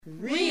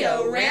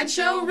Rio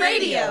Rancho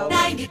Radio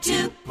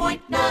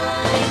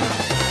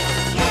 92.9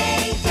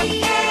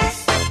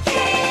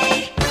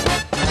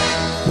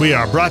 We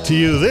are brought to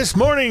you this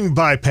morning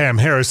by Pam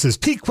Harris's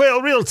Peak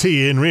Whale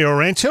Realty in Rio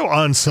Rancho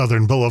on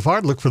Southern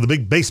Boulevard. Look for the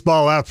big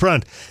baseball out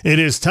front. It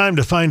is time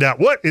to find out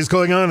what is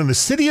going on in the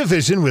City of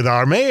Vision with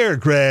our mayor,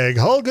 Greg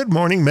Hull. Good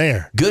morning,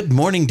 Mayor. Good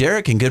morning,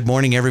 Derek, and good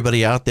morning,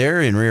 everybody out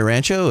there in Rio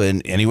Rancho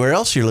and anywhere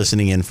else you're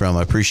listening in from.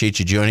 I appreciate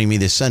you joining me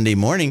this Sunday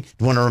morning.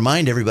 I want to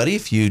remind everybody,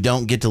 if you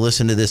don't get to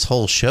listen to this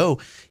whole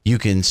show, you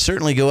can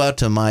certainly go out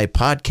to my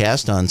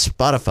podcast on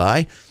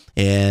Spotify.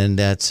 And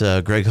that's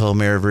Greg Hull,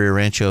 Mayor of Rio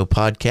Rancho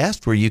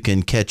podcast, where you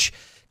can catch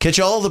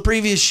all the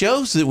previous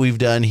shows that we've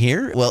done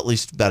here. Well, at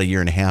least about a year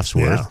and a half's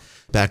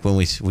worth back when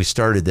we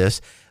started this.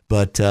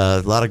 But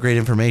a lot of great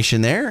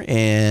information there.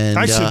 And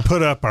I should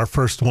put up our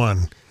first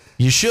one.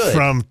 You should.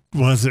 From,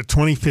 was it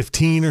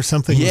 2015 or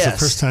something? Yes. Was the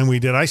first time we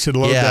did. I should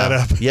load that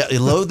up. Yeah,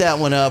 load that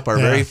one up, our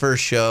very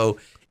first show.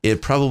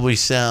 It probably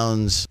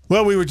sounds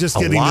well, we were just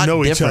getting to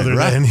know each other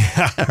right? then.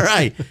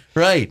 Yeah.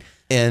 Right.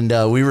 And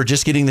we were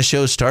just getting the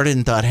show started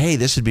and thought, hey,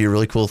 this would be a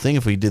really cool thing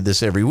if we did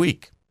this every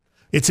week.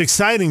 It's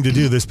exciting to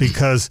do this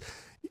because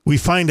we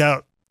find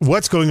out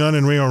what's going on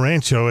in Rio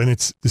Rancho, and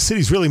the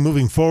city's really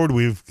moving forward.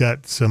 We've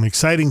got some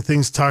exciting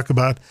things to talk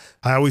about.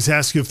 I always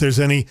ask you if there's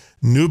any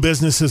new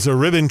businesses or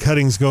ribbon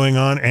cuttings going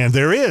on, and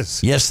there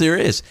is. Yes, there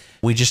is.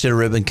 We just did a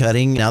ribbon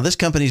cutting. Now, this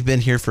company's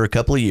been here for a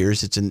couple of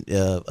years. It's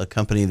a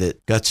company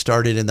that got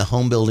started in the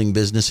home building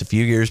business a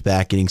few years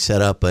back, getting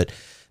set up, but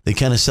they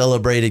kind of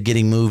celebrated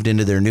getting moved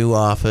into their new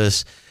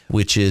office,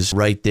 which is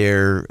right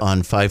there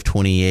on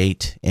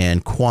 528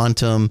 and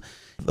Quantum.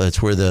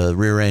 That's where the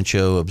Rio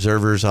Rancho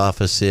Observer's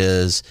office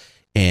is,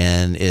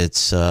 and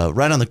it's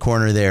right on the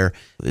corner there.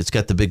 It's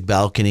got the big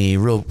balcony,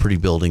 real pretty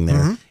building there.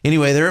 Mm-hmm.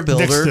 Anyway, they're a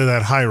builder. Next to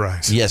that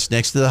high-rise. Yes,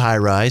 next to the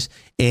high-rise,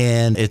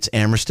 and it's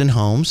Amerston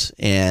Homes,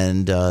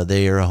 and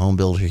they are a home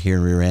builder here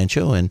in Rio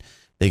Rancho, and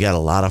they got a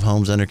lot of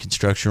homes under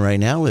construction right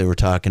now. They were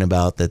talking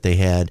about that they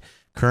had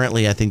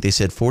currently, I think they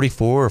said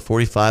 44 or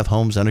 45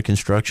 homes under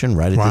construction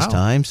right at this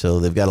time. So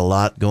they've got a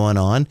lot going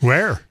on.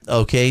 Where?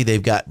 Okay,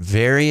 they've got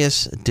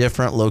various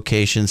different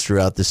locations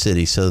throughout the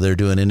city. So they're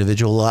doing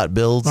individual lot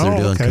builds. They're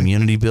doing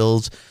community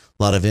builds,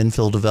 a lot of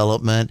infill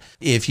development.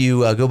 If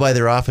you go by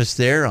their office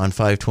there on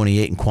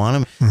 528 and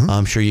Quantum,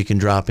 I'm sure you can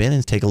drop in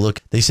and take a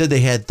look. They said they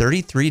had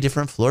 33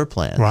 different floor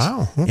plans.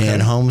 Wow. Okay.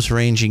 And homes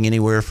ranging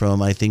anywhere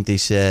from, I think they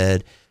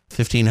said,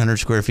 1,500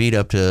 square feet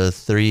up to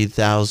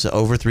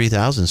over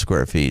 3,000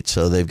 square feet.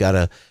 So they've got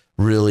a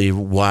really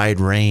wide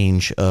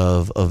range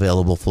of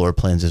available floor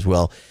plans as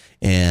well.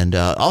 And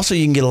also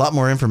you can get a lot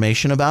more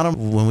information about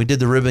them. When we did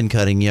the ribbon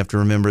cutting, you have to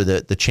remember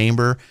that the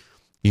chamber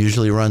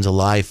usually runs a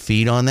live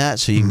feed on that.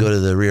 So you can go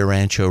to the Rio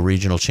Rancho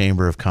Regional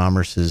Chamber of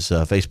Commerce's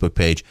Facebook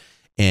page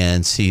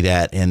and see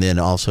that. And then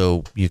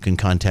also you can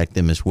contact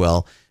them as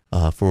well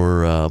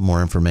for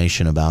more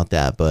information about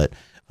that. But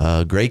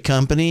great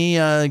company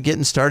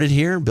getting started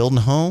here, building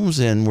homes,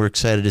 and we're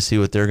excited to see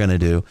what they're going to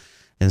do.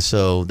 And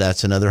so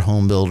that's another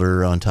home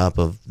builder on top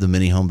of the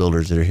many home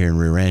builders that are here in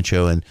Rio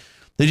Rancho. And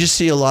they just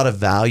see a lot of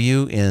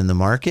value in the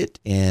market.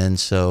 And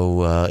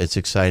so it's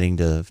exciting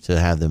to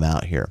have them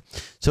out here.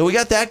 So we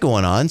got that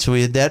going on. So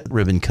we had that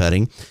ribbon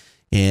cutting.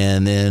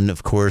 And then,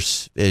 of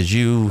course, as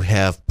you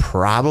have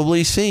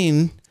probably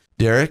seen,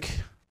 Derek,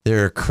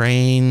 there are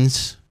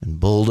cranes and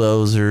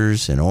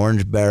bulldozers and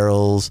orange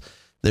barrels.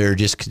 There are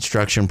just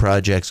construction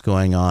projects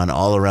going on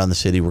all around the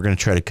city. We're going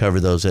to try to cover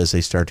those as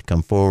they start to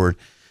come forward.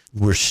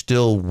 We're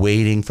still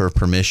waiting for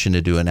permission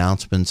to do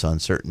announcements on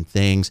certain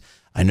things.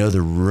 I know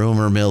the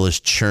rumor mill is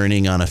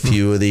churning on a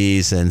few of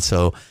these, and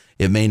so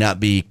it may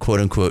not be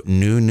quote-unquote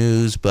new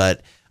news,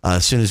 but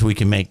as soon as we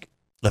can make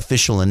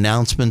official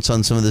announcements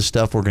on some of this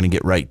stuff, we're going to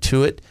get right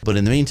to it. But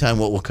in the meantime,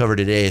 what we'll cover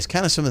today is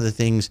kind of some of the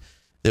things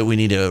that we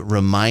need to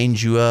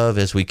remind you of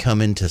as we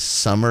come into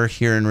summer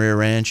here in Rio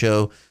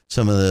Rancho,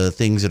 some of the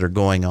things that are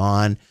going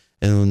on,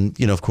 and,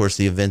 of course,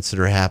 the events that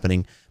are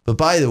happening. But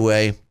by the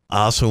way,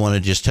 I also want to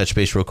just touch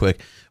base real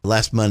quick.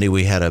 Last Monday,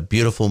 we had a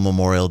beautiful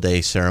Memorial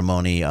Day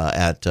ceremony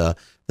at the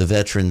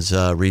Veterans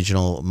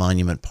Regional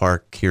Monument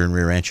Park here in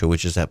Rio Rancho,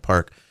 which is that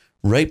park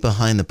right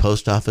behind the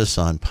post office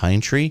on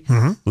Pine Tree.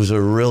 It was a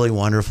really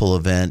wonderful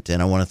event,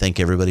 and I want to thank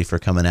everybody for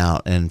coming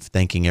out and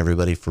thanking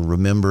everybody for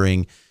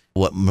remembering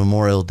what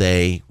Memorial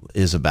Day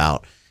is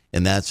about.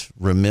 And that's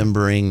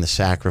remembering the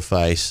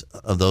sacrifice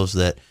of those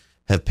that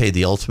have paid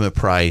the ultimate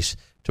price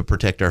to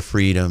protect our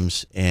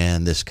freedoms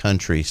and this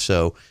country.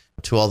 So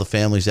to all the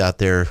families out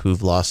there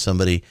who've lost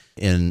somebody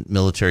in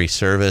military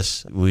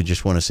service, we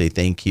just want to say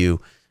thank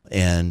you.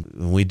 And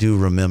we do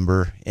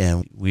remember,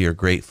 and we are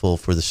grateful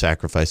for the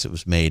sacrifice that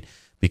was made,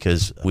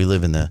 because we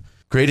live in the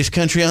greatest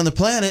country on the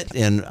planet.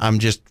 And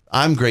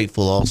I'm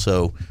grateful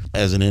also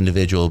as an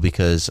individual,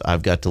 because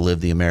I've got to live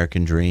the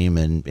American dream,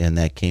 and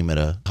that came at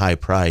a high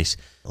price.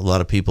 A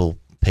lot of people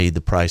paid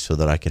the price so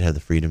that I could have the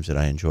freedoms that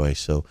I enjoy.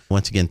 So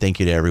once again, thank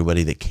you to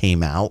everybody that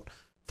came out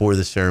for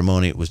the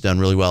ceremony. It was done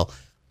really well.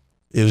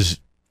 It was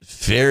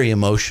very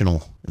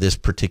emotional, this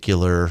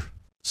particular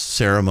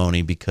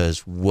ceremony because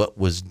what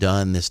was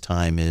done this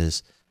time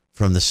is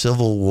from the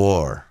Civil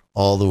War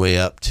all the way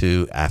up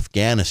to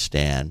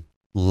Afghanistan,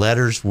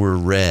 letters were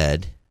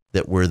read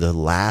that were the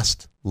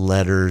last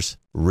letters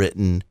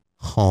written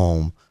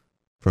home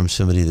from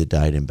somebody that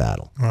died in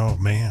battle. Oh,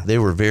 man. They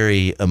were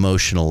very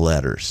emotional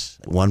letters.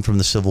 One from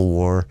the Civil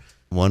War,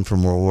 one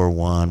from World War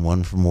I,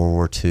 one from World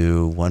War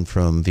II, one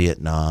from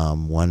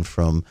Vietnam, one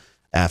from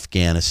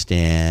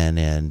Afghanistan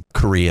and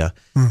Korea.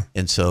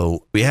 And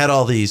so we had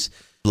all these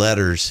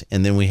letters,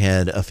 and then we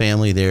had a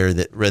family there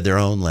that read their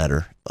own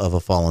letter of a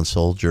fallen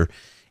soldier.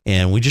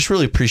 And we just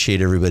really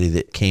appreciate everybody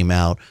that came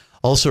out.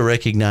 Also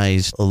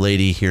recognize a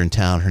lady here in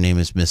town. Her name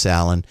is Miss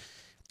Allen.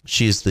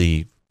 She's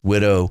the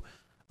widow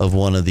of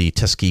one of the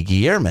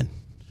Tuskegee Airmen.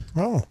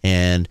 Oh.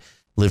 And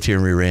lived here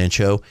in Rio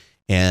Rancho.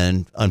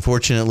 And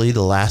unfortunately,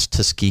 the last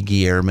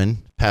Tuskegee Airman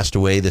passed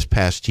away this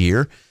past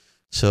year.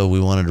 So we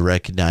wanted to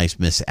recognize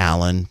Miss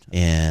Allen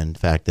and the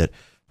fact that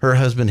her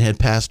husband had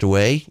passed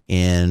away,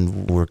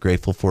 and we're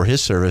grateful for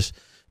his service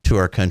to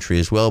our country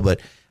as well.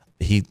 But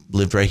he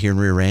lived right here in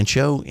Rio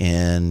Rancho,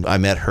 and I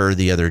met her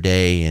the other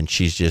day, and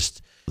she's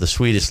just the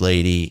sweetest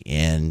lady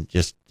and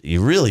just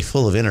really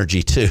full of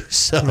energy too.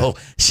 So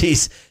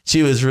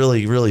she was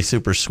really, really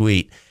super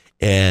sweet,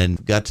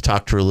 and got to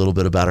talk to her a little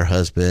bit about her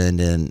husband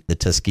and the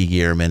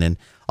Tuskegee Airmen. And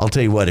I'll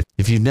tell you what,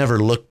 if you've never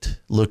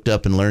looked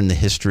up and learned the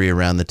history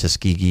around the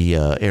Tuskegee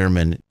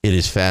Airmen, it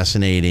is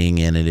fascinating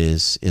and it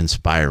is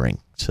inspiring.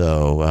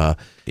 So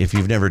if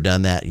you've never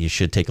done that, you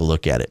should take a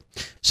look at it.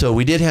 So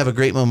we did have a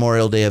great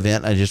Memorial Day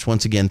event. I just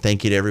once again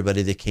thank you to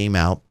everybody that came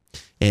out.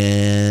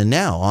 And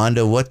now on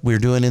to what we're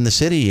doing in the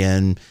city.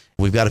 And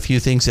we've got a few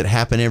things that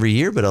happen every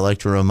year, but I like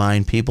to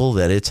remind people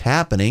that it's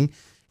happening.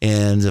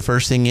 And the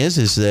first thing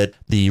is that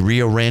the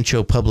Rio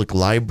Rancho Public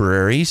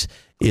Libraries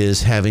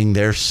is having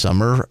their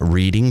summer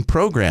reading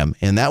program,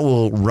 and that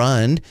will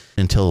run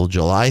until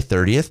July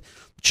 30th.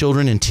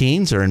 Children and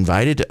teens are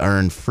invited to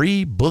earn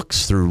free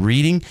books through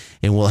reading,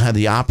 and will have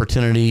the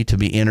opportunity to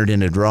be entered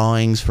into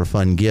drawings for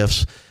fun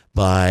gifts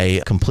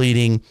by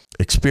completing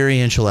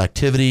experiential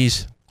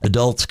activities.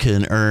 Adults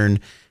can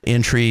earn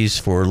entries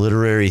for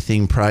literary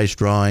themed prize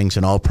drawings,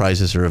 and all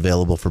prizes are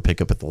available for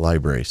pickup at the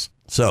libraries.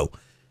 So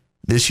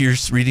this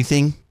year's reading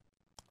theme,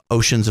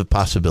 Oceans of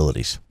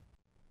Possibilities.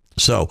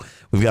 So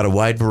we've got a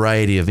wide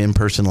variety of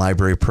in-person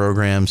library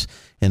programs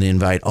and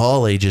invite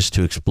all ages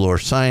to explore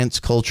science,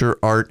 culture,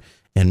 art,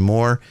 and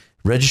more.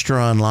 Register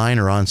online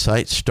or on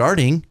site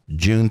starting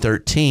June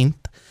 13th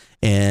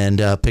and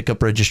pick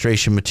up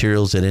registration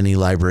materials at any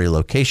library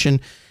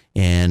location.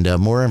 And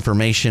more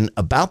information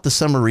about the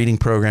summer reading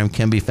program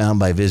can be found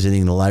by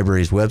visiting the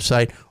library's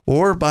website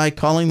or by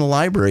calling the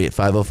library at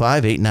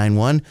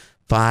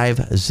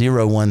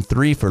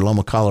 505-891-5013 for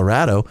Loma,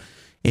 Colorado.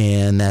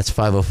 And that's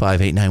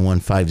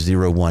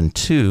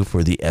 505-891-5012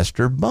 for the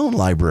Esther Bone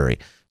Library.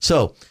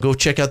 So go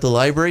check out the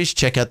libraries,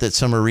 check out that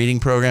summer reading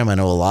program. I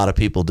know a lot of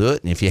people do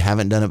it. And if you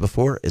haven't done it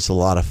before, it's a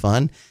lot of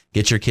fun.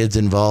 Get your kids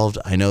involved.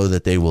 I know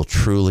that they will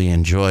truly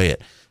enjoy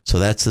it. So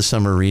that's the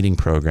summer reading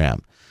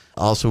program.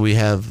 Also, we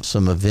have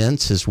some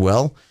events as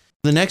well.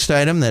 The next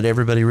item that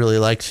everybody really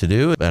likes to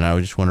do, and I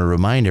just want to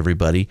remind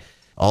everybody,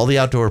 all the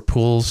outdoor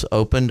pools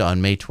opened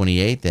on May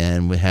 28th,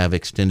 and we have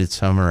extended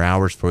summer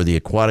hours for the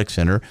Aquatic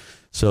Center.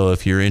 So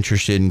if you're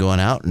interested in going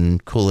out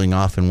and cooling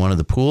off in one of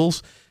the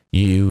pools,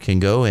 you can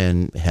go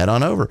and head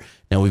on over.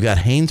 Now, we've got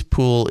Haynes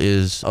Pool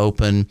is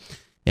open,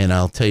 and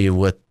I'll tell you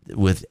what,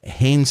 with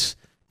Haynes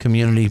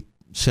Community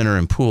Center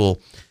and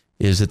Pool,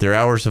 is that their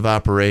hours of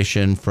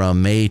operation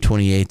from May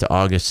 28th to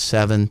August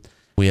 7th.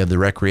 We have the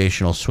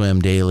recreational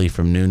swim daily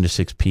from noon to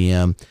 6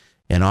 p.m.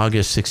 And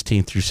August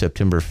 16th through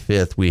September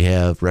 5th, we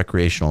have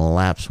recreational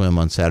lap swim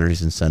on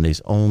Saturdays and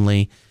Sundays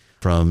only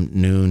from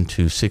noon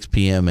to 6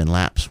 p.m. and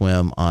lap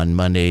swim on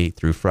Monday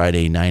through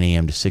Friday, 9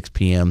 a.m. to 6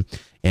 p.m.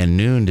 and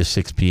noon to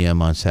 6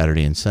 p.m. on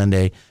Saturday and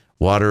Sunday.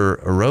 Water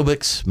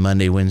aerobics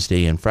Monday,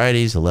 Wednesday, and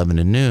Fridays, 11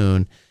 to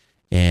noon.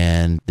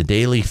 And the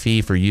daily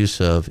fee for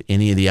use of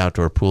any of the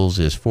outdoor pools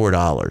is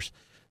 $4.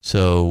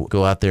 So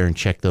go out there and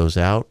check those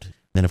out.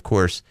 Then, of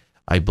course,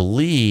 I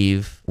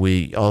believe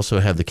we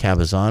also have the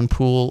Cabazon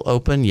Pool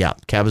open. Yeah,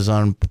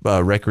 Cabazon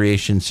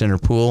Recreation Center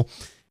Pool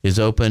is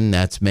open.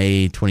 That's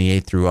May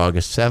 28th through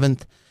August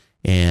 7th.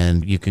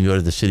 And you can go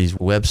to the city's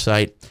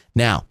website.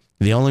 Now,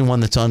 the only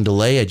one that's on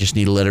delay, I just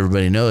need to let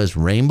everybody know, is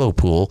Rainbow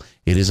Pool.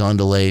 It is on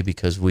delay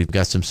because we've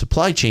got some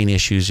supply chain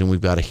issues and we've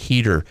got a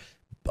heater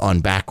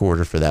on back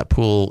order for that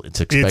pool. It's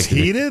expected. It's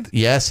heated?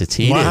 Yes, it's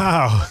heated.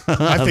 Wow.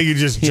 I think you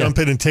just jump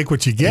in and take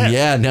what you get.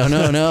 Yeah,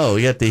 no.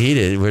 You got the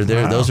heated. We're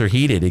there. Wow. Those are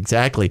heated.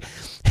 Exactly.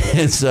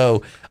 And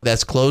so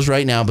that's closed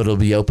right now, but it'll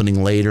be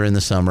opening later in the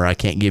summer. I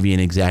can't give you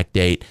an exact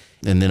date.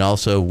 And then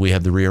also we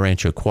have the Rio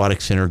Rancho Aquatic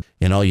Center,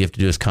 and all you have to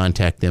do is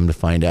contact them to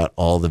find out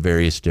all the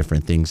various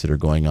different things that are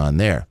going on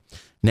there.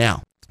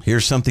 Now,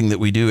 here's something that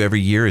we do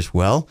every year as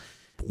well.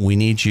 We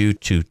need you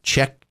to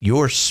check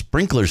your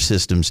sprinkler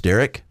systems,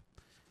 Derek.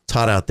 It's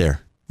hot out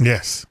there.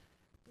 Yes.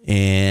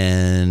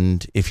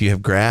 And if you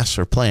have grass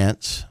or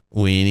plants,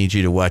 we need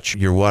you to watch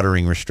your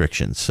watering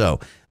restrictions. So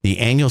The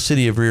annual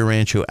City of Rio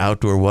Rancho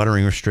outdoor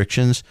watering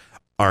restrictions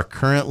are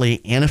currently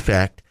in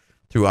effect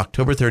through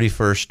October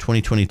 31st,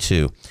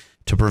 2022.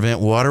 To prevent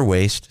water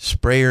waste,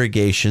 spray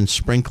irrigation,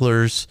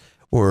 sprinklers,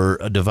 or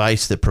a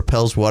device that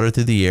propels water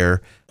through the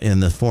air in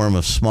the form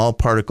of small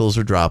particles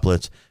or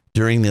droplets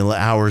during the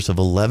hours of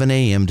 11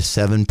 a.m. to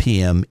 7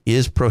 p.m.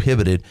 is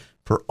prohibited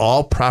for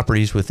all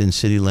properties within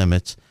city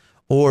limits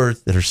or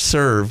that are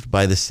served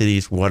by the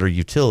city's water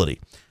utility.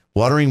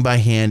 Watering by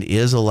hand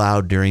is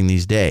allowed during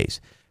these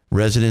days.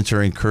 Residents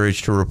are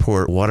encouraged to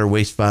report water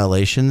waste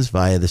violations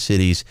via the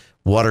city's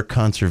Water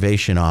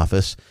Conservation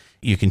Office.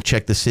 You can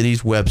check the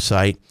city's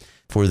website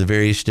for the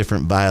various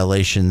different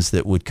violations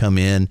that would come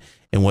in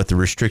and what the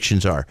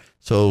restrictions are.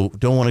 So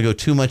don't want to go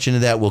too much into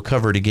that. We'll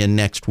cover it again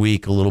next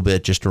week a little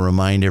bit just to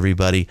remind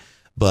everybody.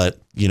 But,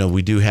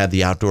 we do have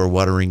the outdoor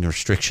watering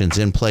restrictions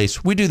in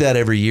place. We do that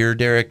every year,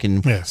 Derek,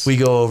 and yes, we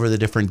go over the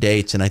different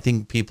dates, and I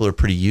think people are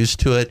pretty used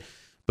to it.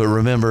 But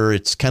remember,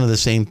 it's kind of the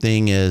same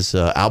thing as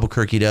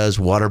Albuquerque does,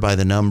 water by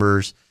the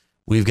numbers.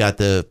 We've got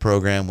the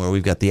program where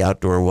we've got the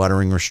outdoor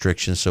watering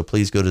restrictions. So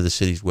please go to the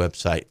city's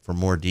website for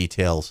more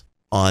details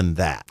on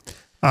that.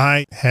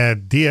 I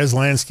had Diaz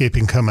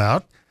Landscaping come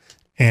out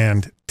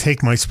and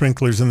take my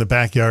sprinklers in the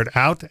backyard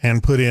out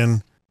and put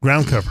in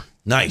ground cover.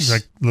 Nice.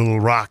 Like little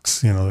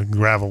rocks,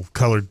 gravel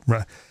colored.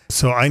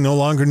 So I no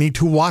longer need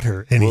to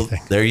water anything.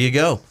 Well, there you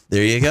go.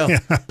 There you go. Yeah.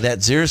 That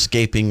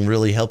xeriscaping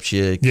really helps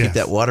you keep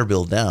that water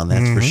bill down.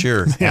 That's for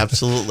sure.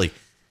 Absolutely.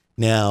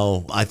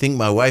 Now, I think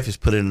my wife has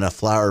put in enough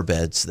flower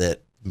beds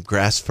that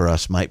grass for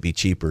us might be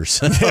cheaper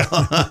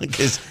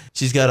because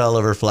she's got all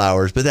of her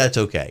flowers, but that's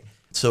okay.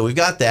 So we've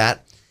got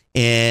that.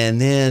 And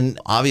then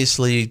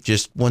obviously,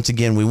 just once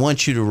again, we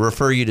want you to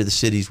refer you to the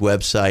city's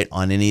website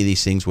on any of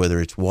these things, whether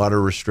it's water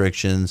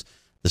restrictions,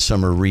 the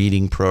summer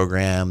reading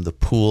program, the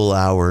pool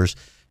hours.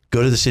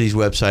 Go to the city's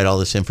website. All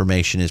this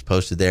information is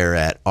posted there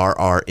at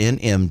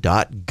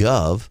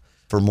rrnm.gov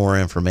for more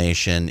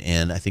information.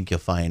 And I think you'll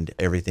find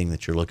everything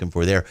that you're looking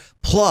for there.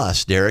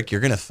 Plus, Derek,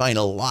 you're going to find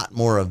a lot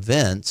more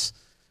events.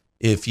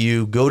 If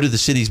you go to the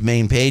city's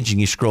main page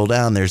and you scroll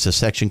down, there's a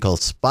section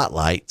called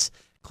Spotlights.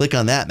 Click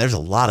on that, and there's a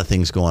lot of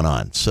things going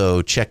on.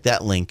 So check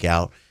that link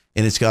out,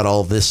 and it's got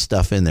all this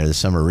stuff in there, the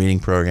summer reading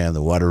program,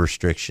 the water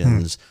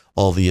restrictions,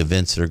 all the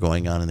events that are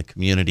going on in the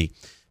community,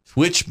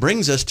 which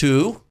brings us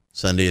to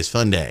Sunday is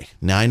Fun Day.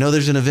 Now, I know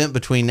there's an event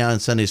between now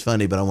and Sunday is Fun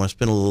Day, but I want to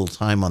spend a little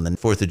time on the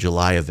 4th of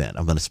July event.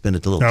 I'm going to spend a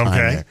little time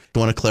there. I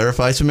want to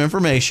clarify some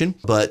information,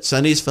 but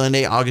Sunday is Fun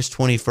Day, August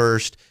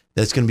 21st.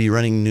 That's going to be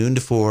running noon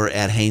to 4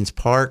 at Haynes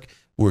Park.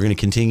 We're going to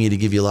continue to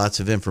give you lots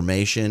of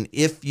information.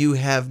 If you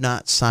have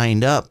not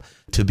signed up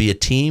to be a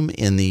team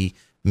in the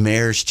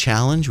Mayor's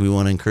Challenge, we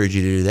want to encourage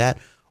you to do that.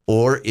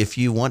 Or if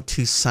you want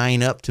to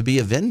sign up to be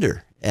a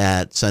vendor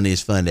at Sunday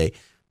is Fun Day,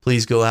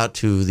 please go out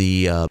to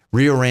the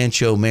Rio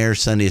Rancho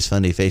Mayor's Sunday is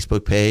Fun Day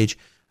Facebook page,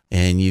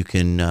 and you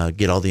can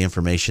get all the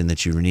information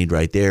that you need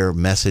right there.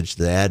 Message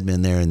the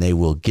admin there, and they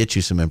will get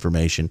you some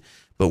information.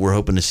 But we're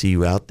hoping to see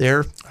you out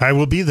there. I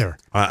will be there.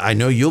 I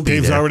know you'll be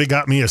there. Dave's already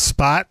got me a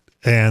spot.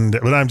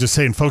 But I'm just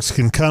saying, folks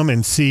can come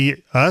and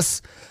see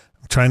us.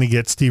 I'm trying to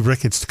get Steve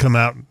Ricketts to come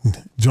out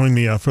and join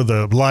me for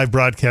the live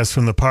broadcast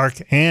from the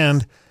park,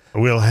 and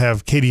we'll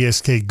have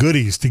KDSK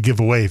goodies to give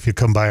away if you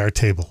come by our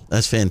table.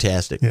 That's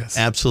fantastic. Yes.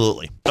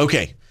 Absolutely.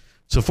 Okay,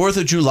 so 4th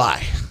of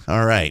July.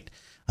 All right.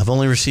 I've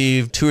only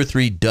received 2 or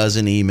 3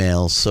 dozen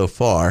emails so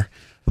far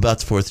about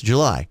the 4th of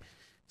July.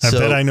 I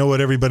bet I know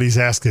what everybody's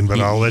asking, but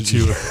I'll let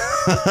you.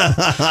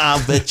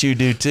 I'll bet you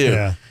do too.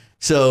 Yeah.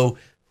 So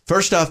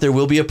first off, there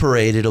will be a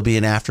parade. It'll be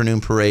an afternoon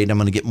parade. I'm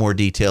going to get more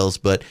details,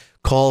 but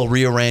call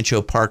Rio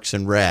Rancho Parks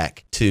and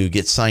Rec to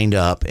get signed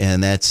up,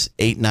 and that's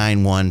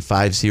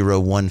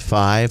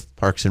 891-5015,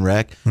 Parks and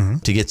Rec,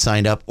 to get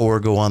signed up,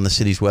 or go on the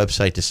city's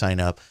website to sign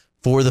up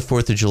for the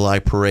 4th of July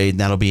parade.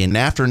 That'll be an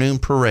afternoon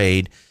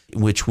parade,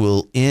 which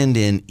will end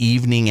in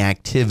evening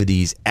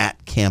activities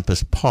at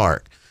Campus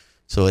Park.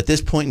 So at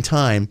this point in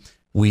time,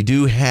 we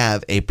do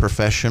have a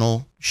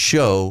professional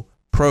show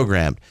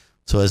programmed.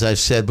 So as I've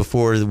said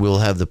before, we'll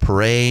have the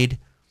parade,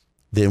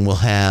 then we'll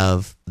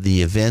have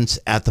the events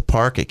at the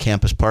park, at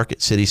Campus Park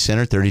at City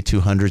Center,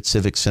 3200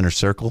 Civic Center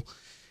Circle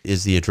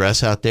is the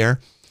address out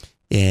there.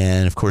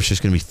 And of course, there's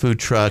going to be food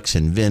trucks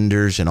and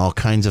vendors and all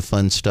kinds of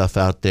fun stuff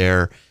out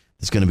there.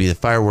 There's going to be the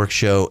fireworks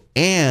show,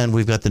 and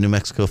we've got the New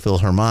Mexico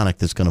Philharmonic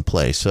that's going to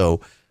play.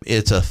 So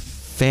it's a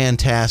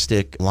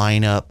fantastic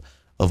lineup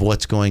of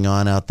what's going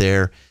on out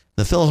there.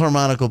 The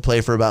Philharmonic will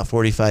play for about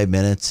 45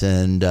 minutes,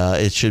 and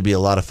it should be a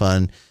lot of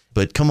fun.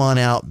 But come on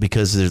out,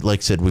 because, like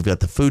I said, we've got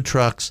the food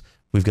trucks,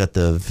 we've got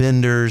the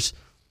vendors,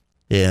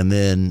 and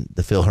then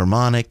the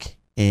Philharmonic,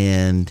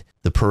 and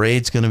the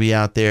parade's going to be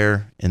out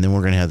there, and then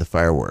we're going to have the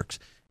fireworks.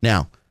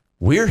 Now,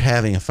 we're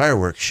having a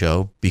fireworks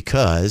show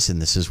because,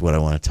 and this is what I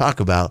want to talk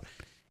about,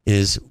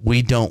 is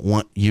we don't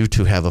want you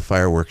to have a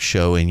fireworks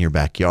show in your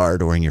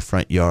backyard or in your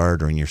front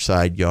yard or in your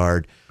side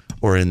yard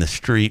or in the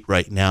street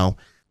right now,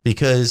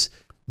 because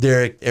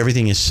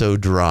everything is so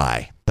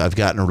dry. I've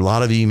gotten a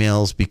lot of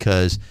emails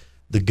because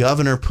the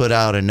governor put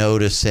out a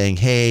notice saying,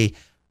 hey,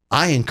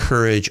 I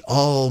encourage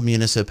all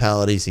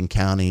municipalities and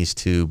counties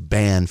to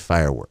ban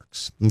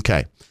fireworks.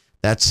 Okay,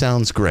 that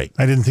sounds great.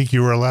 I didn't think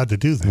you were allowed to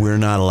do that. We're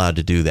not allowed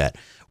to do that.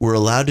 We're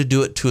allowed to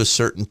do it to a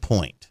certain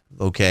point,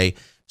 okay?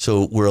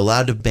 So we're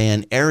allowed to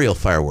ban aerial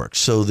fireworks.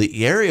 So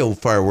the aerial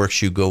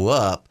fireworks you go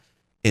up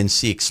and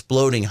see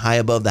exploding high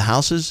above the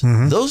houses,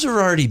 those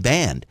are already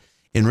banned.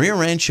 In Rio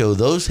Rancho,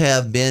 those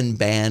have been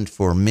banned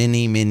for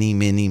many, many,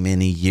 many,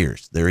 many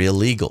years. They're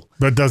illegal.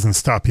 But it doesn't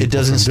stop people. It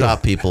doesn't from doing stop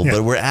it. people, Yeah.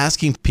 but we're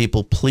asking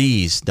people,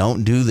 please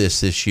don't do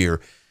this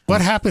year. What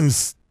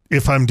happens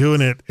if I'm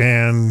doing it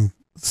and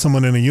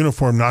someone in a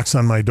uniform knocks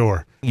on my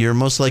door? You're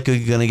most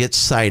likely going to get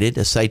cited,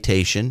 a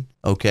citation,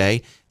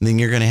 okay? And then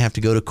you're going to have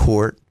to go to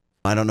court.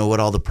 I don't know what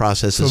all the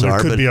processes So there are,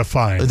 could but be a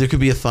fine. there could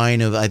be a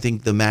fine of, I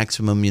think the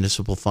maximum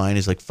municipal fine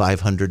is like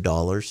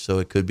 $500, so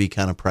it could be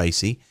kind of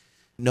pricey.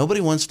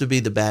 Nobody wants to be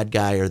the bad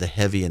guy or the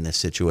heavy in this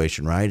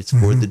situation, right? It's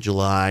 4th of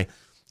July.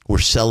 We're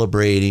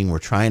celebrating. We're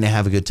trying to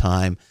have a good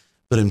time.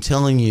 But I'm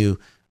telling you,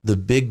 the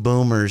big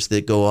boomers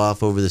that go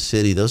off over the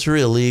city, those are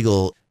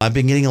illegal. I've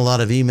been getting a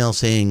lot of emails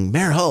saying,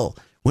 Mayor Hull,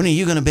 when are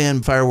you going to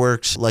ban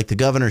fireworks like the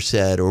governor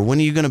said? Or when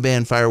are you going to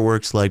ban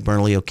fireworks like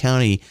Bernalillo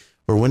County?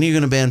 Or when are you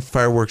going to ban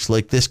fireworks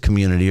like this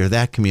community or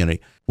that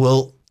community?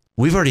 Well,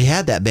 we've already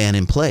had that ban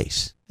in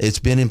place. It's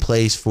been in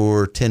place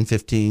for 10,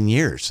 15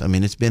 years. I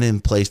mean, it's been in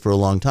place for a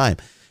long time.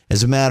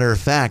 As a matter of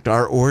fact,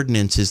 our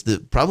ordinance is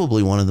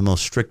probably one of the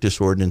most strictest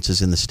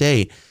ordinances in the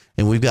state.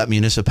 And we've got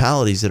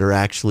municipalities that are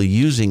actually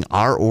using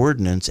our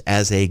ordinance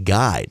as a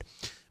guide.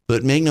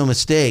 But make no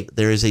mistake,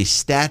 there is a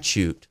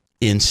statute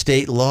in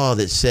state law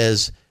that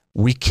says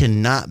we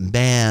cannot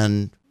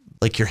ban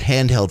like your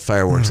handheld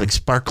fireworks, like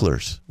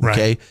sparklers.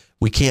 Okay. Right.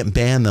 We can't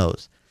ban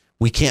those.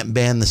 We can't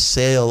ban the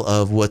sale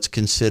of what's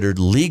considered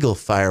legal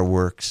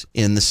fireworks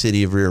in the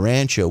city of Rio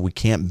Rancho. We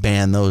can't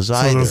ban those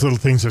either. So those little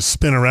things that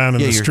spin around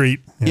in the street.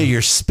 Yeah,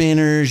 your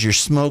spinners, your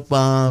smoke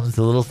bombs,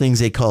 the little things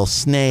they call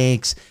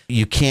snakes.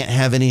 You can't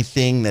have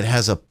anything that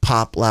has a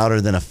pop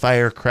louder than a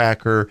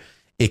firecracker.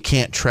 It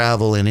can't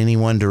travel in any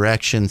one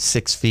direction,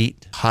 6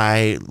 feet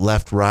high,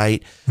 left,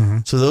 right.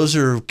 So those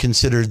are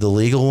considered the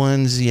legal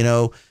ones, you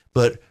know.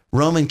 But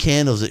Roman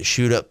candles that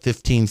shoot up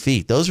 15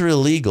 feet, those are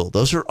illegal.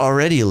 Those are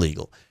already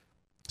illegal.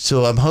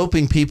 So I'm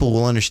hoping people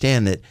will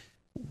understand that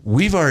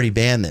we've already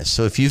banned this.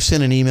 So if you've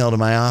sent an email to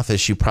my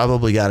office, you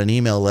probably got an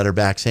email letter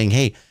back saying,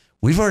 hey,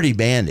 we've already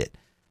banned it.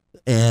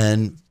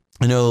 And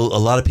I know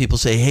a lot of people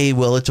say, hey,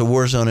 well, it's a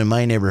war zone in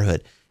my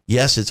neighborhood.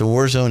 Yes, it's a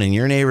war zone in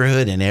your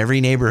neighborhood, in every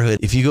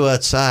neighborhood. If you go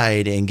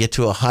outside and get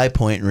to a high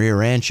point in Rio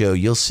Rancho,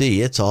 you'll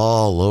see it's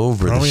all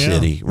over the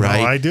city, right?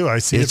 No, I do. I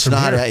see it's it from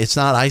not. here. It's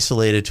not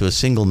isolated to a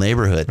single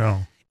neighborhood. No.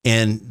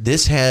 And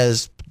this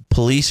has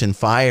police and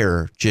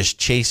fire just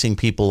chasing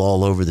people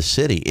all over the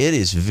city. It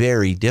is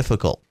very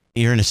difficult.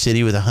 You're in a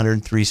city with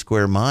 103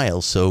 square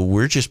miles, so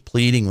we're just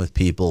pleading with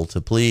people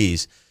to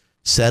please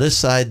set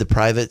aside the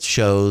private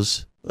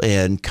shows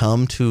and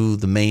come to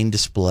the main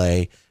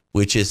display,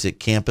 which is at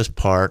Campus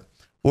Park,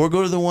 or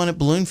go to the one at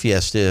Balloon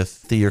Fiesta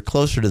if you're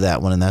closer to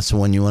that one and that's the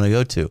one you want to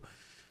go to.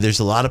 There's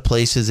a lot of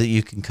places that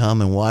you can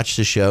come and watch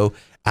the show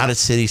out at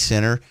City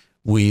Center.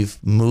 We've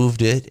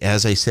moved it.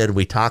 As I said,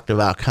 we talked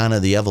about kind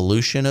of the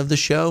evolution of the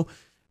show.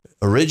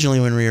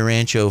 Originally, when Rio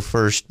Rancho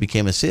first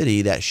became a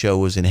city, that show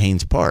was in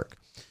Haynes Park.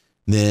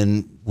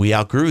 Then we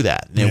outgrew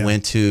that, and it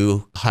went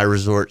to High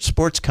Resort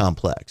Sports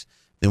Complex.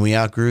 Then we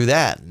outgrew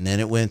that, and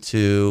then it went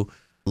to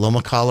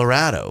Loma,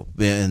 Colorado.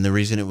 And the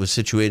reason it was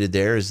situated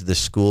there is the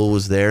school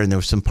was there, and there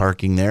was some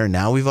parking there. And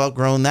now we've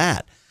outgrown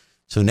that.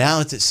 So now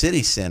it's at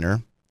City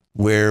Center,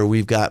 where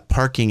we've got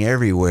parking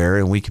everywhere,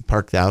 and we can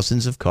park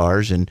thousands of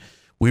cars. And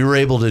we were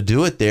able to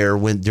do it there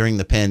during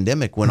the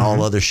pandemic, when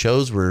all other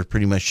shows were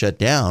pretty much shut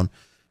down.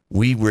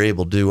 We were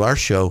able to do our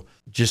show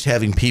just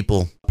having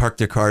people park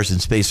their cars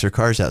and space their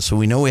cars out. So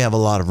we know we have a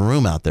lot of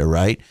room out there,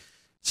 right?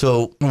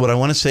 So what I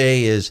want to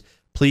say is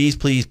please,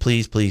 please,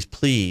 please, please,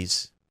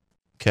 please,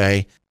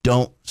 okay,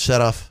 don't set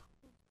off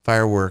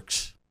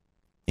fireworks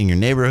in your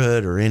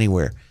neighborhood or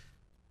anywhere.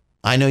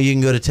 I know you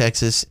can go to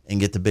Texas and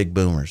get the big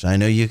boomers. I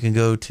know you can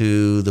go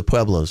to the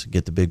Pueblos and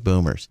get the big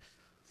boomers.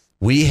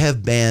 We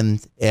have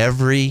banned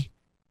every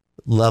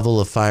level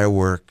of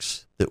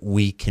fireworks that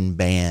we can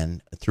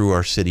ban through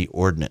our city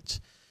ordinance.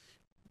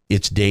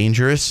 It's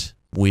dangerous.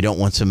 We don't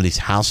want somebody's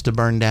house to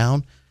burn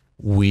down.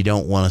 We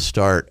don't want to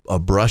start a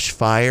brush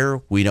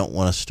fire. We don't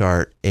want to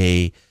start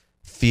a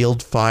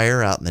field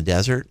fire out in the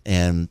desert.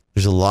 And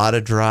there's a lot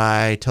of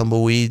dry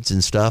tumbleweeds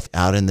and stuff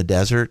out in the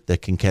desert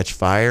that can catch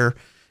fire.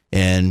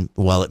 And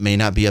while it may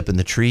not be up in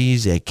the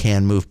trees, it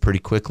can move pretty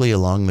quickly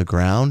along the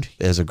ground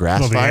as a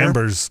grass fire. The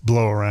embers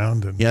blow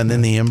around. And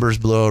then the embers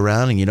blow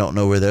around, and you don't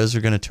know where those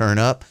are going to turn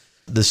up.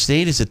 The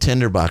state is a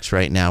tinderbox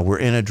right now. We're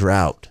in a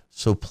drought.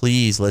 So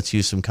please, let's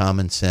use some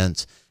common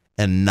sense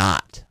and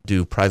not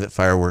do private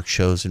fireworks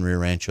shows in Rio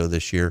Rancho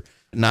this year.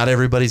 Not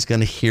everybody's going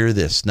to hear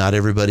this. Not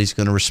everybody's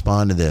going to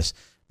respond to this.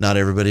 Not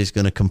everybody's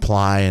going to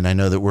comply. And I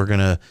know that we're going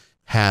to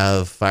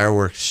have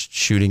fireworks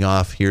shooting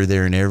off here,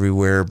 there, and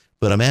everywhere.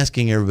 But I'm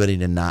asking everybody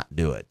to not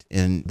do it.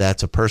 And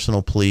that's a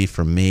personal plea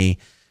from me.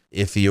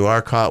 If you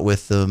are caught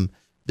with them,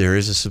 there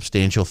is a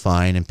substantial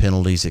fine and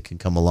penalties that can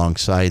come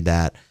alongside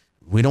that.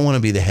 We don't want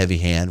to be the heavy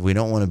hand. We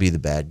don't want to be the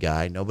bad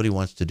guy. Nobody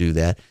wants to do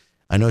that.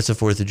 I know it's the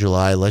 4th of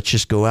July. Let's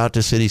just go out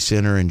to City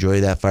Center,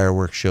 enjoy that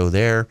fireworks show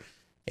there,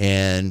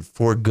 and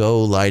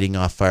forego lighting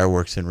off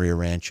fireworks in Rio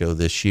Rancho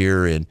this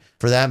year. And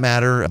for that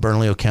matter,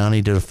 Bernalillo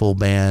County did a full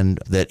ban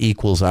that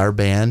equals our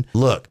ban.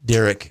 Look,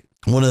 Derek,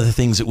 one of the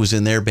things that was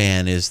in their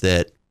ban is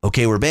that,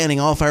 okay, we're banning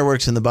all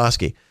fireworks in the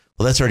Bosque.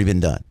 Well, that's already been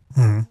done.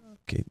 Mm-hmm.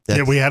 Okay,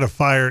 yeah, we had a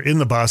fire in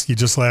the Bosque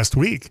just last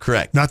week.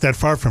 Correct. Not that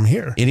far from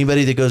here.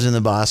 Anybody that goes in the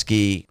Bosque,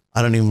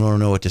 I don't even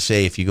know what to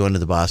say if you go into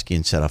the Bosque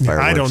and set off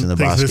fireworks in the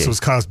Bosque. I don't think this was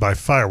caused by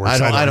fireworks.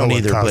 I don't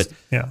either,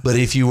 yeah. But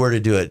if you were to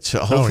do it, so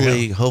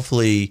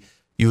hopefully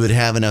you would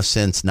have enough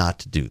sense not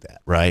to do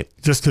that, right?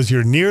 Just because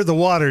you're near the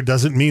water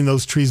doesn't mean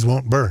those trees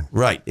won't burn.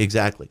 Right,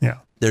 exactly. Yeah.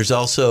 There's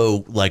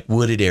also like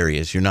wooded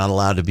areas. You're not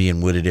allowed to be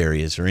in wooded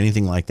areas or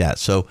anything like that.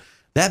 So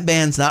that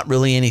ban's not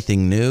really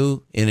anything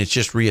new, and it's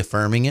just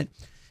reaffirming it.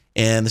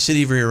 And the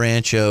city of Rio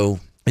Rancho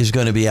is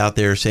going to be out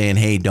there saying,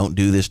 hey, don't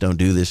do this, don't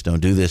do this, don't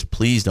do this.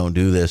 Please don't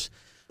do this,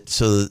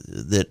 so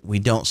that we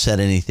don't set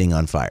anything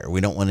on fire.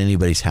 We don't want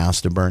anybody's house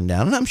to burn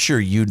down. And I'm sure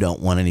you don't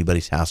want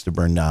anybody's house to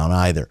burn down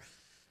either.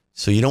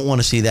 So you don't want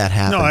to see that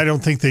happen. No, I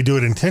don't think they do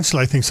it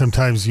intentionally. I think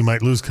sometimes you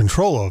might lose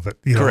control of it.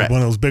 You know, Correct.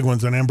 One of those big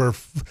ones on Ember,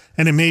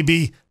 and it may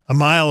be a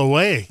mile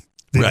away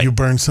that you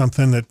burn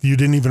something that you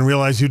didn't even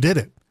realize you did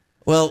it.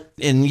 Well,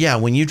 and yeah,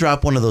 when you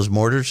drop one of those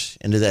mortars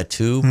into that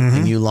tube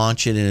and you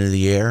launch it into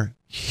the air,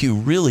 you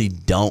really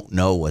don't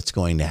know what's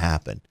going to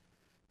happen.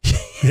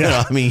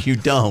 Yeah. I mean, you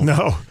don't.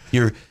 No.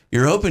 You're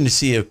hoping to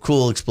see a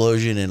cool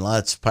explosion and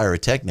lots of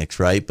pyrotechnics,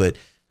 right? But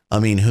I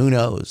mean, who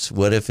knows?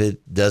 What if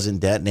it doesn't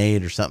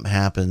detonate or something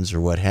happens or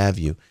what have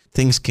you?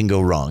 Things can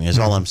go wrong is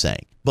all I'm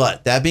saying.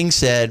 But that being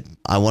said,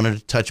 I wanted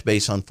to touch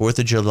base on 4th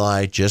of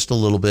July just a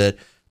little bit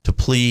to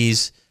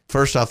please,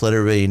 first off, let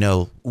everybody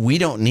know we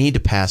don't need to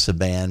pass a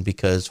ban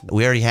because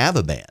we already have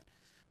a ban.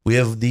 We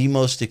have the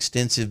most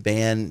extensive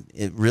ban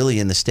really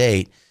in the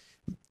state.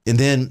 And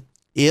then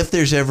if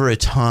there's ever a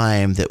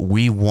time that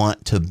we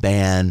want to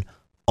ban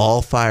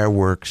all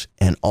fireworks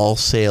and all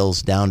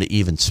sales down to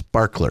even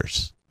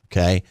sparklers,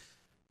 okay,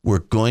 we're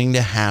going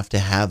to have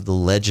the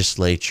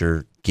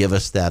legislature give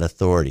us that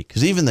authority,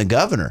 because even the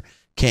governor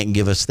can't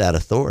give us that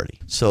authority.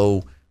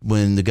 So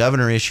when the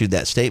governor issued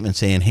that statement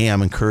saying, hey,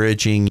 I'm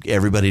encouraging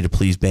everybody to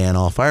please ban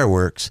all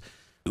fireworks,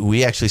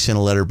 we actually sent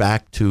a letter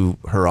back to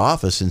her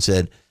office and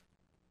said,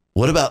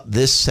 what about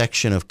this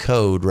section of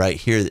code right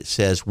here that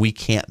says we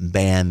can't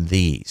ban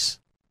these?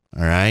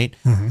 All right.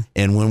 Mm-hmm.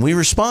 And when we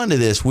respond to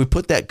this, we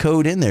put that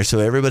code in there so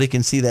everybody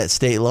can see that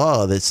state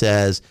law that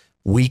says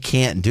we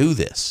can't do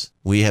this.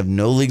 We have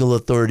no legal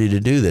authority to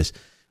do this.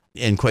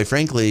 And quite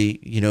frankly,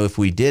 if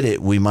we did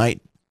it, we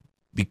might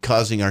be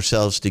causing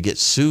ourselves to get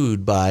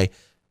sued by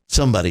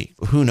somebody.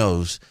 Who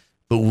knows?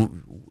 But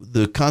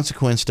the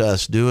consequence to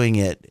us doing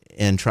it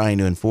and trying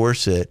to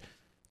enforce it,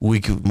 we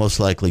could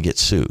most likely get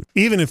sued.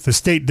 Even if the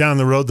state down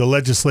the road, the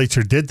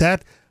legislature did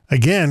that,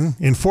 again,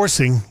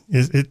 enforcing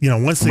is,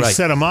 once they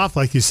set them off,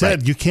 like you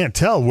said, you can't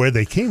tell where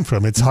they came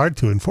from. It's hard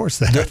to enforce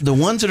that. The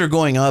ones that are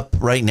going up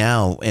right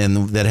now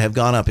and that have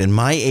gone up in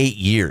my 8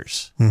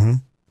 years,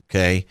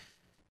 okay,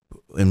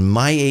 in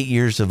my 8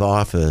 years of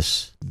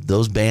office,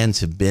 those bans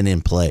have been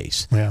in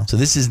place. Yeah. So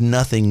this is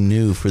nothing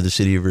new for the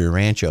city of Rio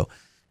Rancho.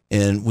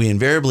 And we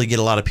invariably get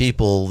a lot of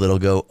people that'll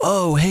go,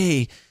 oh,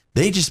 hey,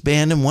 they just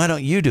banned them. Why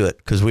don't you do it?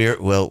 Because we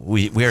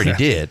already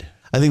did.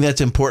 I think that's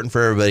important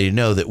for everybody to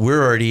know that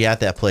we're already at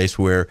that place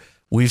where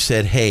we've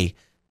said, hey,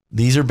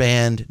 these are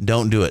banned.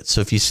 Don't do it. So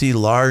if you see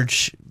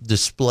large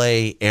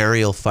display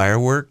aerial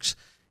fireworks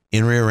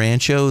in Rio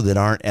Rancho that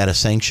aren't at a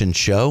sanctioned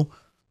show,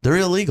 they're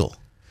illegal.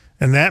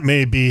 And that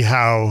may be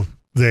how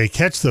they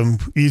catch them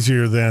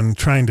easier than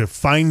trying to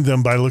find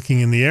them by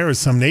looking in the air as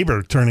some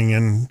neighbor turning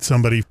in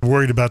somebody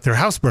worried about their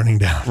house burning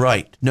down.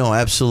 Right. No,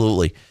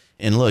 absolutely.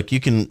 And look, you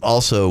can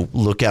also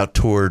look out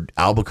toward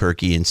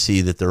Albuquerque and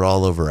see that they're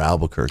all over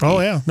Albuquerque. Oh,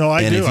 yeah. No,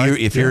 I do. And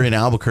if you're in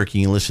Albuquerque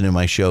and you listen to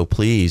my show,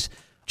 please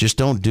just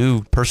don't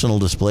do personal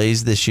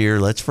displays this year.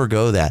 Let's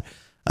forgo that.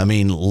 I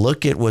mean,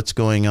 look at what's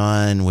going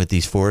on with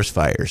these forest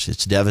fires.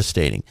 It's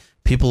devastating.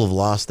 People have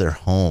lost their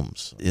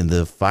homes, and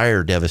the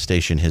fire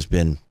devastation has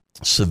been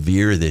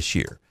severe this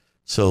year.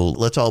 So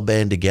let's all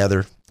band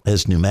together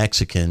as New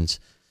Mexicans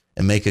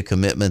and make a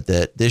commitment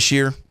that this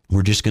year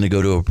we're just going to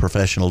go to a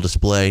professional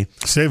display.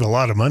 Save a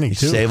lot of money,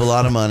 too. Save a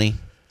lot of money.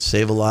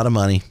 Save a lot of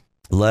money.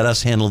 Let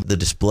us handle the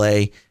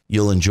display.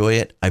 You'll enjoy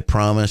it, I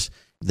promise.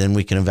 Then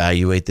we can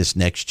evaluate this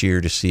next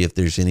year to see if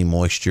there's any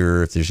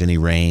moisture, if there's any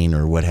rain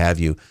or what have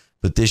you.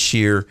 But this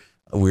year,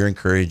 we're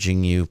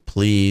encouraging you,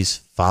 please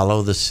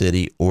follow the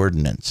city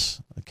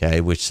ordinance,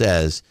 okay, which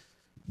says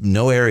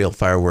no aerial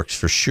fireworks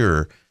for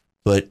sure.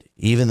 But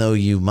even though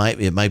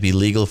it might be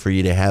legal for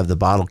you to have the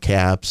bottle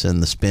caps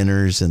and the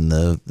spinners and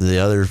the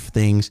other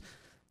things,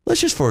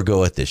 let's just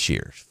forego it this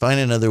year. Find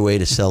another way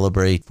to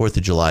celebrate 4th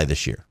of July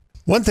this year.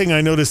 One thing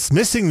I noticed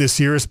missing this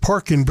year is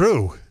Pork and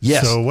Brew.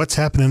 Yes. So what's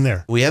happening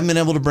there? We haven't been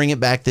able to bring it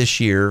back this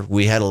year.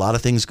 We had a lot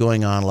of things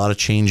going on, a lot of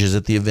changes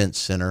at the event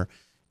center.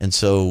 And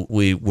so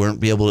we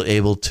weren't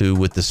able to,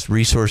 with the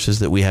resources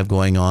that we have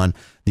going on.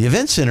 The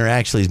event center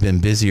actually has been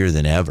busier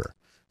than ever.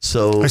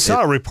 So I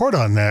saw a report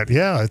on that.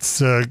 Yeah,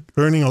 it's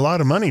earning a lot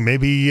of money.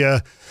 Maybe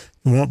it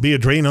won't be a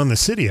drain on the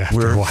city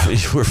after a while.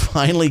 We're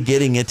finally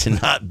getting it to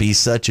not be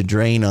such a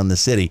drain on the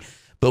city.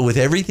 But with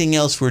everything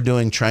else we're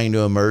doing, trying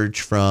to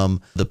emerge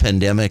from the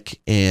pandemic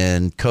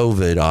and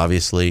COVID,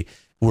 obviously,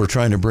 we're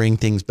trying to bring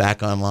things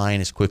back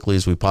online as quickly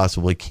as we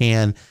possibly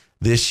can.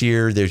 This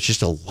year, there's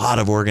just a lot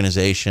of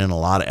organization, a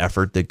lot of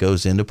effort that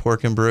goes into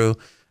Pork and Brew.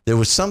 There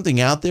was something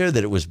out there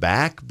that it was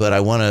back, but I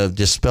want to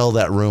dispel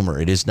that rumor.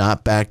 It is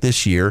not back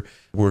this year.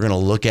 We're going to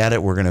look at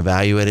it. We're going to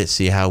evaluate it,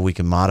 see how we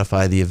can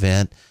modify the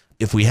event.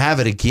 If we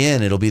have it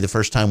again, it'll be the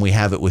first time we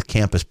have it with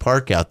Campus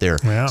Park out there.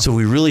 Yeah. So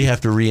we really have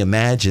to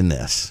reimagine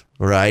this,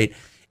 right?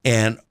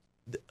 And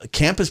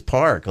Campus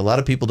Park, a lot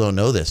of people don't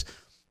know this,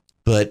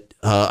 but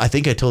I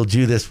think I told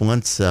you this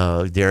once,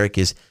 Derek,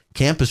 is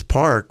Campus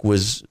Park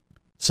was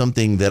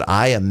something that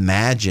I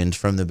imagined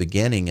from the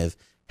beginning of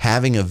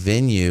having a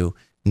venue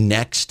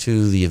next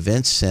to the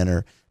event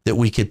center that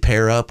we could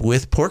pair up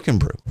with Pork and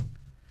Brew.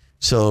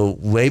 So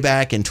way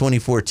back in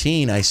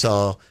 2014, I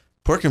saw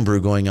Pork and Brew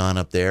going on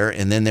up there,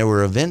 and then there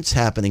were events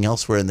happening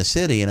elsewhere in the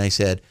city, and I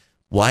said,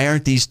 why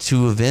aren't these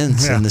two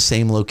events in the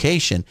same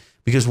location?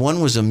 Because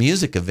one was a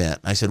music event.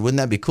 I said, wouldn't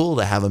that be cool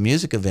to have a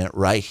music event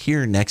right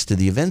here next to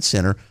the event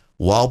center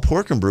while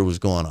Pork and Brew was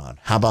going on?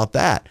 How about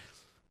that?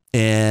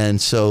 And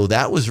so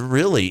that was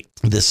really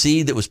the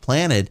seed that was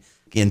planted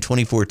in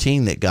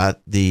 2014 that got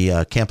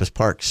the Campus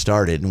Park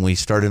started. And we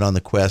started on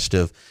the quest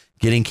of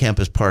getting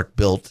Campus Park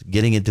built,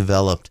 getting it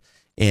developed,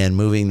 and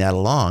moving that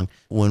along.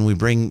 When we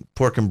bring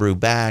Pork and Brew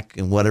back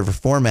in whatever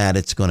format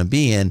it's going to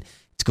be in,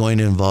 it's going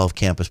to involve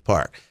Campus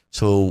Park.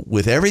 So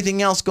with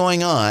everything else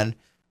going on,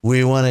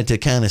 we wanted to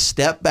kind of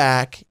step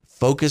back,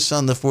 focus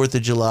on the 4th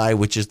of July,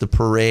 which is the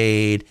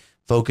parade,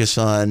 focus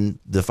on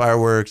the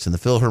fireworks and the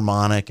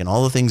Philharmonic and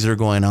all the things that are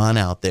going on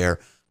out there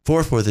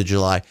for 4th of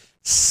July,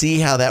 see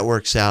how that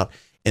works out,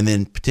 and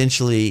then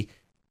potentially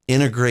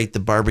integrate the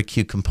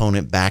barbecue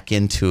component back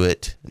into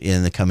it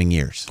in the coming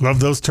years. Love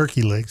those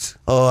turkey legs.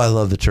 Oh, I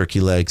love the turkey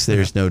legs.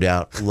 There's no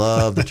doubt.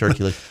 Love the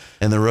turkey legs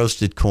and the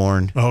roasted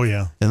corn. Oh,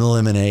 yeah. And the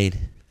lemonade.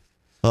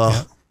 Oh,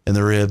 yeah. And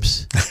the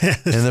ribs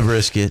and the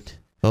brisket.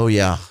 Oh,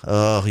 yeah.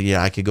 Oh,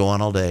 yeah. I could go on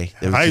all day.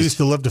 I used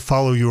to love to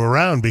follow you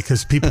around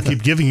because people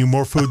keep giving you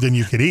more food than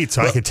you could eat,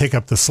 so I could take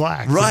up the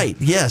slack. Right.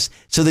 Yes.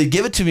 So they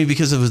give it to me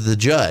because it was the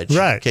judge.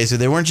 Right. Okay. So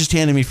they weren't just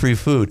handing me free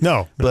food.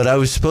 No. But I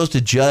was supposed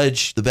to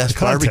judge the best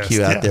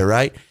barbecue out there,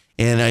 right?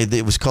 And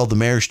it was called the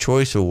Mayor's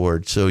Choice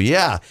Award. So,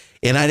 yeah.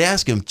 And I'd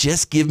ask him,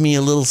 just give me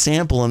a little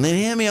sample, and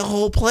they'd hand me a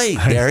whole plate,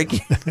 Derek.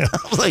 I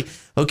was like,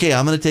 okay,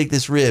 I'm going to take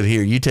this rib.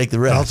 Here, you take the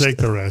rest. I'll take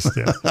the rest,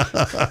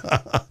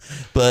 yeah.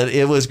 But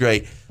it was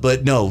great.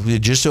 But no,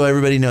 just so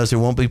everybody knows, there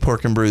won't be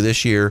Pork and Brew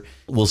this year.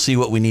 We'll see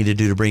what we need to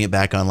do to bring it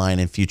back online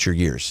in future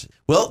years.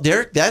 Well,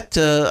 Derek, that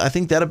I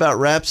think that about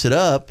wraps it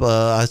up.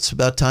 It's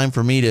about time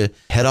for me to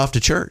head off to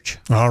church.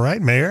 All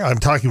right, Mayor. I'm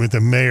talking with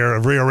the mayor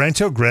of Rio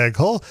Rancho, Greg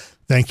Hull.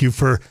 Thank you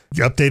for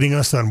updating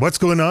us on what's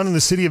going on in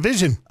the City of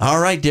Vision. All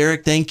right,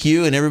 Derek, thank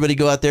you. And everybody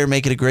go out there,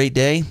 make it a great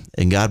day,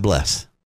 and God bless.